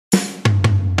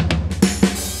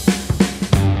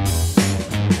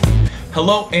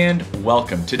Hello and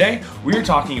welcome. Today we are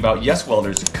talking about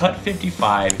YesWelder's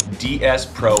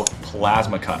Cut-55DS Pro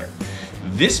plasma cutter.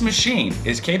 This machine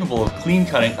is capable of clean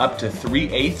cutting up to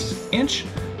 3/8 inch,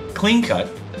 clean cut,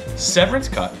 severance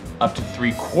cut up to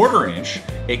 3/4 inch.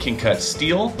 It can cut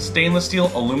steel, stainless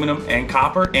steel, aluminum, and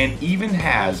copper, and even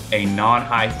has a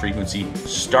non-high frequency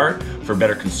start for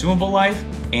better consumable life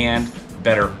and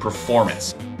better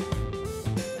performance.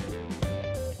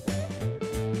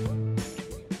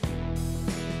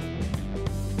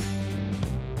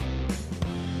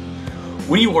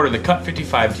 When you order the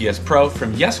Cut-55DS Pro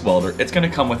from YesWelder, it's going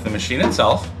to come with the machine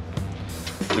itself,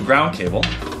 the ground cable,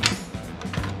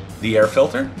 the air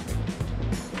filter,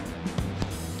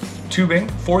 tubing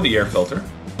for the air filter,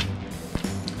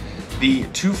 the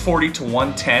 240 to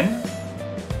 110,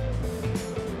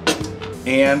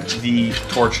 and the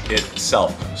torch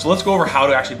itself. So let's go over how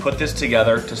to actually put this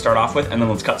together to start off with, and then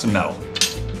let's cut some metal.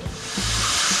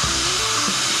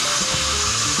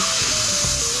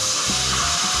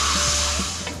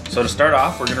 So to start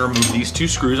off, we're going to remove these two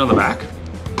screws on the back.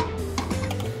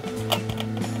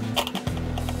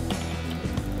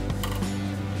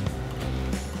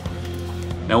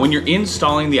 Now when you're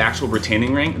installing the actual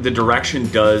retaining ring, the direction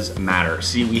does matter.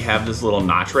 See, we have this little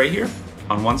notch right here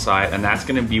on one side, and that's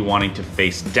going to be wanting to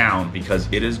face down because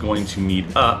it is going to meet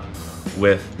up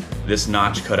with this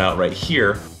notch cut out right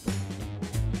here.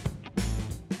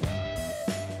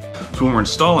 So when we're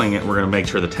installing it, we're going to make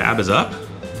sure the tab is up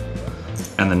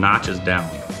and the notch is down.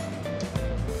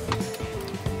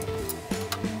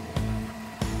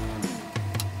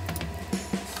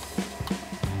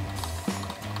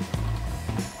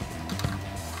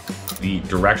 The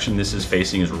direction this is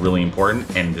facing is really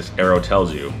important, and this arrow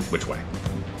tells you which way.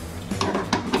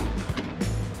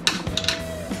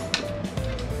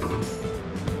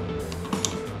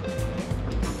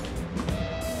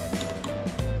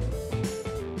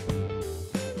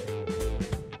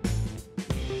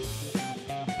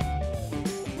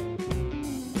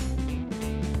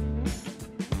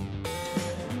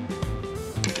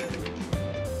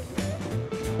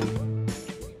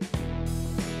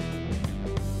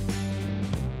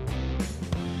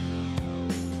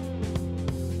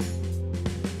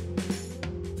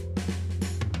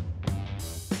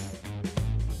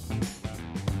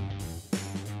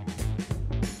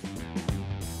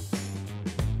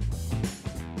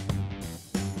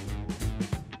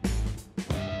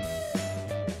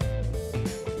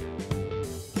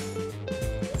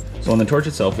 So on the torch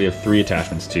itself, we have 3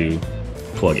 attachments to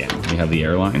plug in. We have the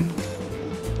air line,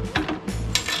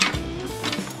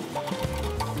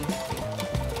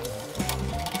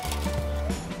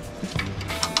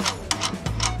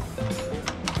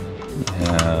 we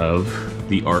have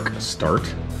the arc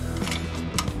start,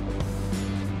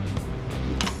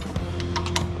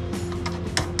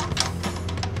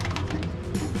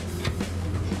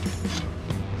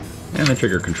 and the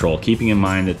trigger control, keeping in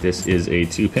mind that this is a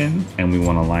 2-pin and we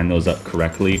want to line those up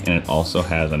correctly, and it also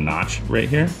has a notch right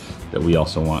here that we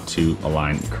also want to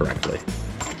align correctly.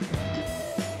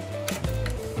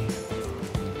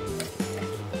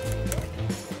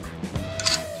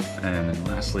 And then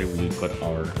lastly, we put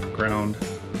our ground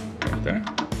right there.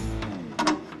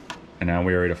 And now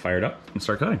we're ready to fire it up and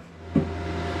start cutting.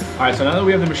 All right, so now that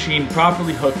we have the machine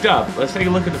properly hooked up, let's take a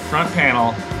look at the front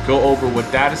panel, go over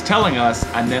what that is telling us,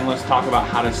 and then let's talk about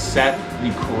how to set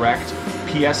the correct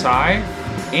PSI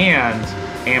and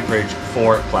amperage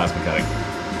for plasma cutting.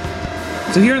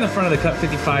 So here in the front of the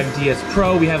Cut-55DS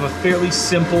Pro, we have a fairly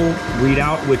simple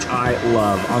readout, which I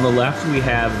love. On the left, we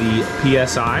have the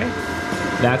PSI.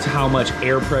 That's how much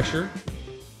air pressure.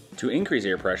 To increase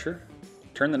air pressure,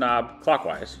 turn the knob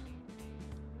clockwise.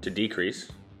 To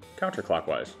decrease,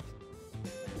 counterclockwise.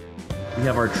 We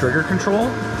have our trigger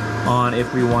control on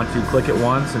if we want to click it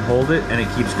once and hold it and it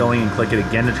keeps going, and click it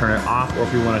again to turn it off, or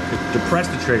if we want to depress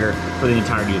the trigger for the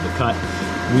entirety of the cut.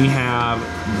 We have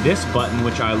this button,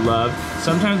 which I love.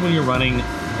 Sometimes when you're running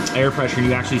air pressure,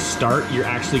 you actually start, you're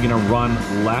actually going to run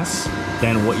less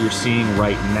than what you're seeing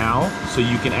right now. So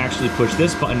you can actually push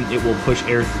this button, it will push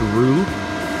air through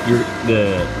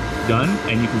the gun,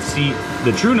 and you can see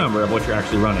the true number of what you're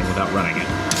actually running without running it.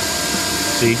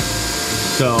 See?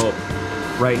 So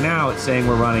right now it's saying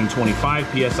we're running 25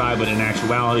 PSI, but in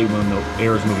actuality, when the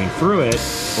air is moving through it,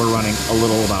 we're running a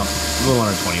little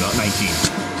under 20, about 19.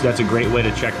 So that's a great way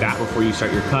to check that before you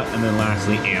start your cut. And then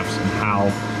lastly, amps and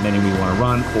how many we want to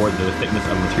run for the thickness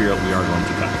of material we are going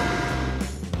to cut.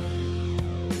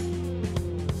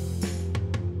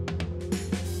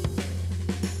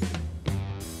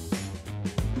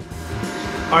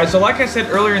 All right, so like I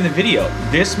said earlier in the video,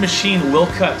 this machine will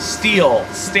cut steel,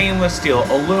 stainless steel,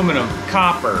 aluminum,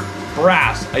 copper,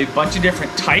 brass, a bunch of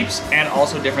different types and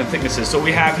also different thicknesses. So what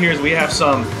we have here is we have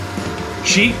some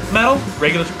sheet metal,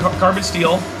 regular carbon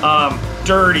steel,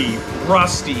 dirty,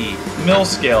 rusty, mill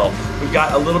scale. We've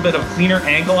got a little bit of cleaner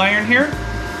angle iron here.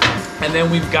 And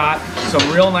then we've got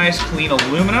some real nice clean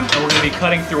aluminum, and we're gonna be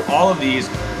cutting through all of these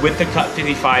with the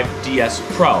Cut-55DS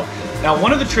Pro. Now,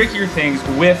 one of the trickier things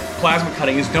with plasma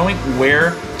cutting is knowing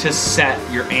where to set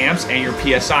your amps and your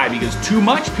PSI, because too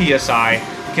much PSI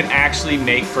can actually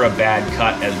make for a bad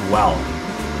cut as well.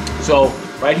 So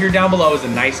right here down below is a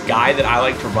nice guide that I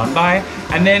like to run by,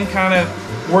 and then kind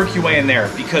of work your way in there,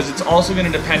 because it's also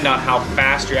gonna depend on how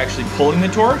fast you're actually pulling the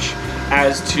torch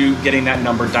as to getting that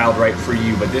number dialed right for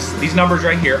you. But these numbers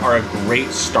right here are a great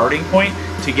starting point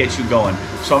to get you going.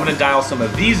 So I'm gonna dial some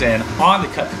of these in on the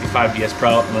Cut-55DS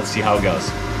Pro, and let's see how it goes.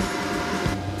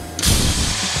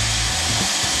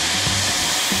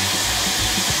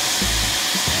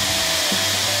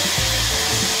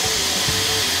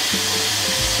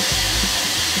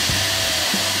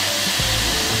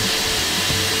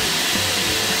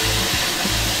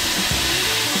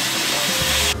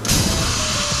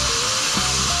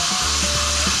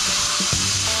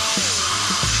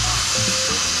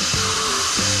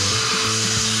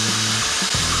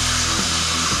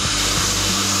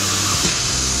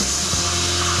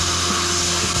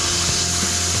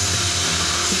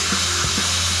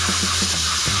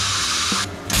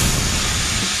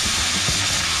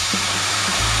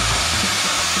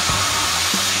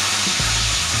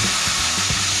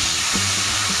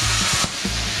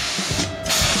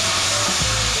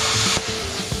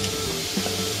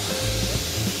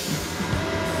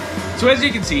 So as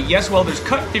you can see, YesWelder's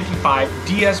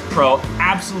Cut-55DS Pro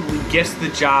absolutely gets the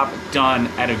job done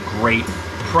at a great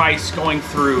price, going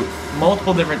through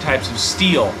multiple different types of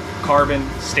steel, carbon,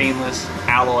 stainless,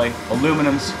 alloy,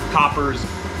 aluminums, coppers,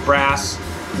 brass,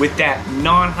 with that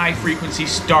non-high frequency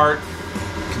start.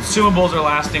 Consumables are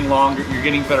lasting longer, you're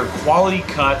getting better quality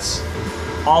cuts,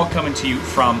 all coming to you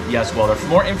from YesWelder. For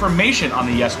more information on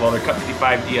the YesWelder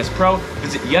Cut-55DS Pro,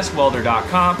 visit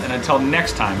YesWelder.com, and until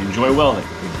next time, enjoy welding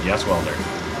with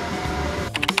YesWelder.